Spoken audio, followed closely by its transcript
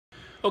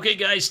Okay,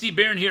 guys, Steve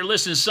Barron here.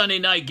 Listen, Sunday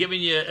night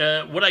giving you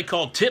what I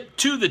call tip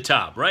to the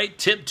top, right?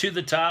 Tip to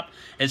the top.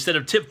 Instead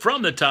of tip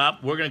from the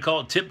top, we're going to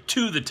call it tip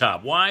to the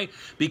top. Why?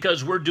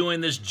 Because we're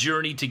doing this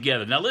journey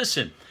together. Now,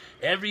 listen,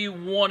 every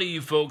one of you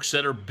folks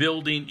that are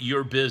building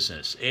your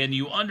business and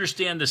you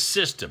understand the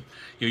system,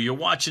 you're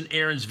watching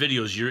Aaron's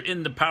videos, you're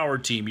in the power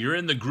team, you're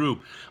in the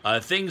group,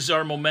 things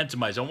are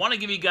momentumized. I want to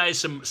give you guys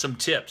some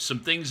tips, some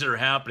things that are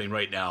happening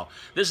right now.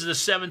 This is the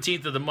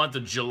 17th of the month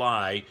of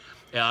July.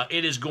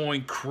 It is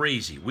going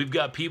crazy. We've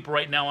got people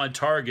right now on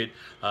target.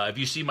 If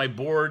you see my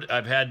board,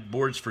 I've had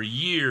boards for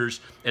years,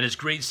 and it's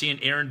great seeing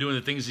Aaron doing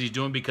the things he's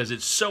doing because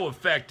it's so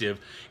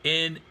effective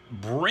in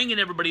bringing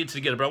everybody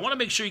together. But I want to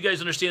make sure you guys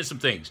understand some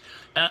things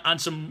on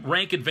some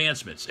rank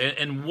advancements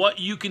and what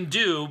you can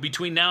do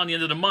between now and the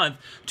end of the month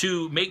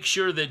to make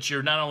sure that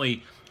you're not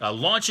only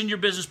launching your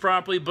business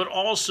properly, but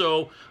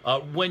also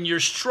when you're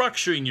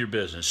structuring your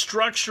business.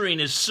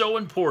 Structuring is so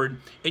important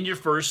in your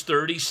first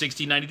 30,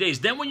 60, 90 days.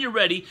 Then when you're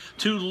ready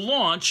to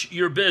launch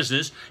your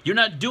business, you're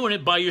not doing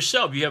it by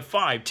yourself. You have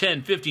 5,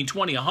 10, 15,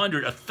 20,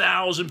 100,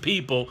 1,000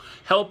 people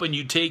helping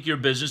you take your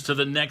business to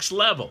the next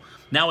level.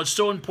 Now, it's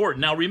so important.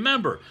 Now,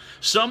 remember,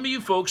 some of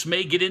you folks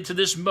may get into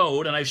this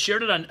mode, and I've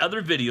shared it on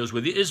other videos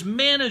with you, is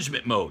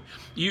management mode.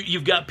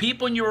 You've got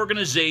people in your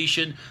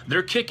organization,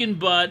 they're kicking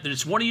butt,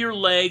 it's one of your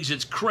legs,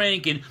 it's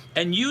cranking,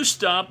 and you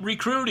stop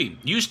recruiting.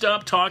 You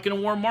stop talking to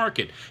warm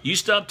market. You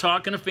stop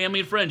talking to family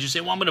and friends. You say,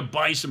 well, I'm going to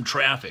buy some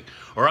traffic,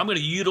 or I'm going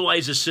to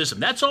utilize the system.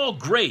 That's all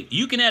great.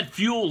 You can add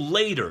fuel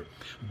later.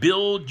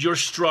 Build your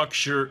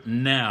structure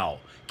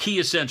now. Key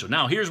essential.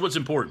 Now, here's what's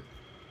important.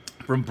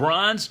 From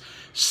bronze,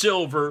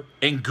 silver,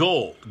 and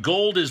gold.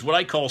 Gold is what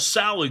I call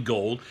solid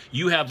gold.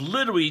 You have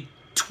literally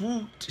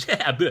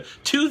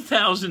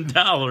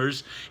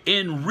 $2,000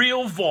 in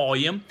real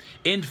volume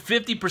in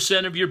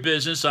 50% of your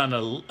business on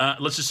a,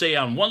 let's just say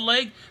on one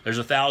leg, there's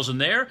 1,000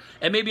 there,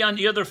 and maybe on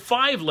the other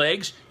 5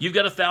 legs, you've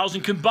got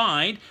 1,000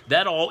 combined.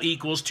 That all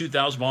equals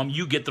 2,000 volume.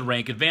 You get the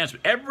rank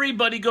advancement.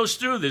 Everybody goes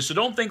through this, so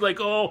don't think like,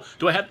 oh,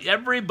 do I have,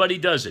 everybody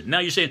does it. Now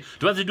you're saying,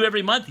 do I have to do it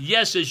every month?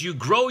 Yes, as you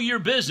grow your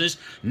business,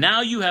 now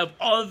you have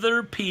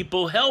other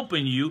people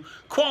helping you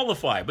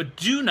qualify, but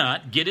do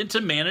not get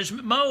into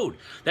management mode.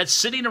 That's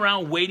sitting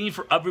around waiting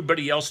for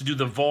everybody else to do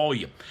the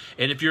volume.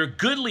 And if you're a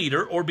good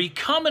leader or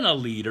becoming a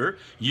leader,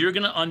 you're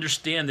going to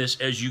understand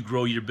this as you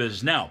grow your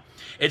business. Now,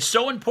 it's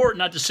so important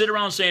not to sit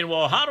around saying,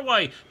 well, how do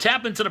I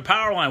tap into the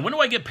power line? When do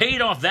I get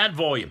paid off that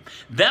volume?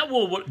 That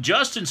will, what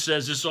Justin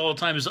says this all the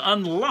time, is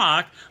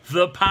unlock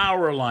the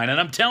power line. And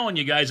I'm telling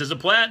you guys, as a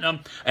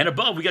platinum and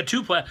above, we got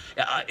 2 platinum,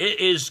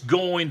 it is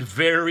going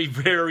very,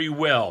 very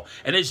well.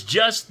 And it's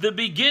just the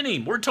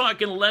beginning. We're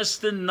talking less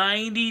than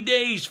 90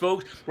 days,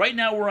 folks. Right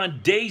now, we're on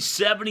day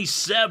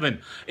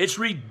 77. It's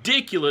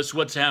ridiculous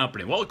what's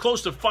happening. Well,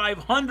 close to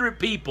 500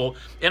 people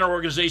in our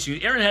organization.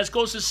 Aaron has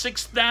close to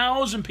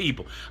 6,000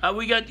 people.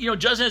 We got,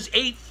 Justin has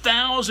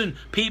 8,000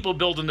 people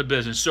building the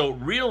business. So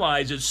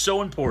realize it's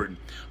so important.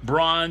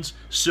 Bronze,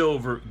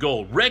 silver,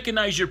 gold.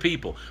 Recognize your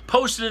people.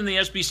 Post it in the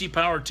SBC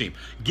Power Team.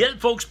 Get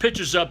folks'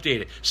 pictures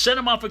updated. Send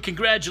them off with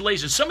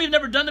congratulations. Some of you have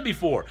never done it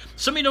before.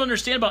 Some of you don't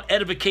understand about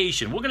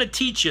edification. We're going to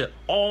teach you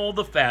all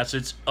the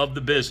facets of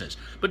the business.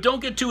 But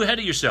don't get too ahead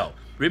of yourself.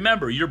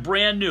 Remember, you're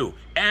brand new.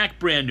 Act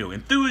brand new.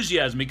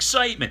 Enthusiasm,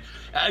 excitement.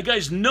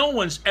 Guys, no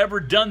one's ever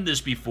done this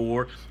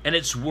before, and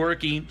it's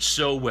working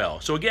so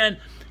well. So again,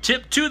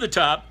 tip to the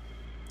top.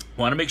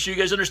 Want to make sure you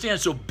guys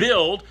understand. So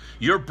build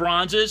your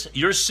bronzes,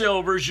 your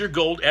silvers, your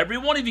gold. Every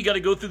one of you got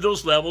to go through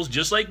those levels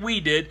just like we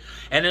did.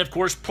 And then, of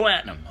course,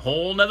 platinum,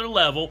 whole nother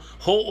level,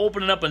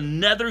 opening up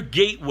another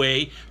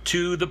gateway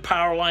to the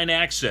power line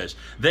access.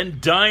 Then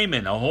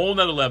diamond, a whole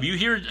nother level. You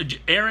hear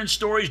Aaron's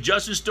stories,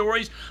 Justin's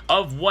stories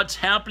of what's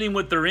happening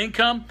with their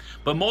income.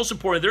 But most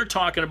importantly, they're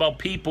talking about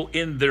people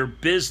in their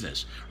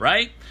business,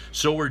 right?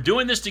 So we're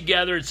doing this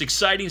together. It's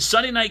exciting.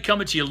 Sunday night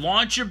coming to you.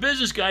 Launch your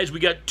business, guys. We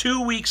got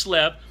 2 weeks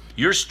left.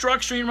 You're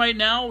structuring right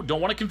now.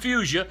 Don't want to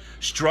confuse you.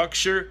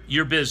 Structure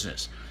your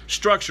business.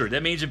 Structure.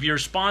 That means if you're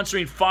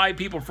sponsoring 5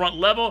 people front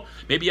level,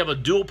 maybe you have a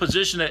dual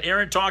position that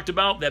Aaron talked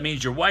about. That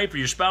means your wife or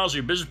your spouse or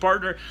your business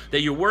partner that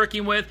you're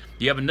working with.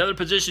 You have another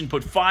position,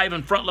 put 5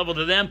 in front level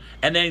to them,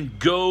 and then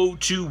go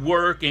to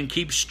work and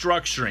keep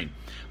structuring.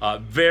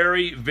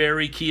 Very,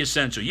 very key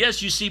essential.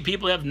 Yes, you see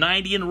people have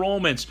 90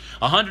 enrollments,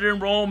 100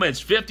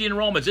 enrollments, 50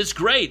 enrollments. It's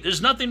great.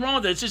 There's nothing wrong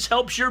with it. It just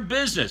helps your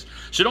business.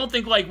 So don't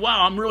think like,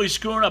 wow, I'm really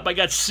screwing up. I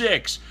got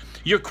 6.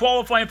 You're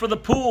qualifying for the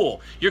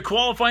pool. You're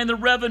qualifying the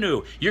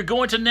revenue. You're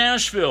going to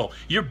Nashville.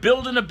 You're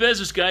building a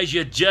business, guys.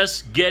 You're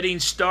just getting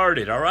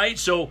started, all right?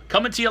 So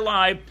coming to you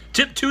live,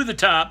 tip to the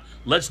top.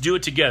 Let's do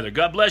it together.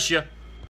 God bless you.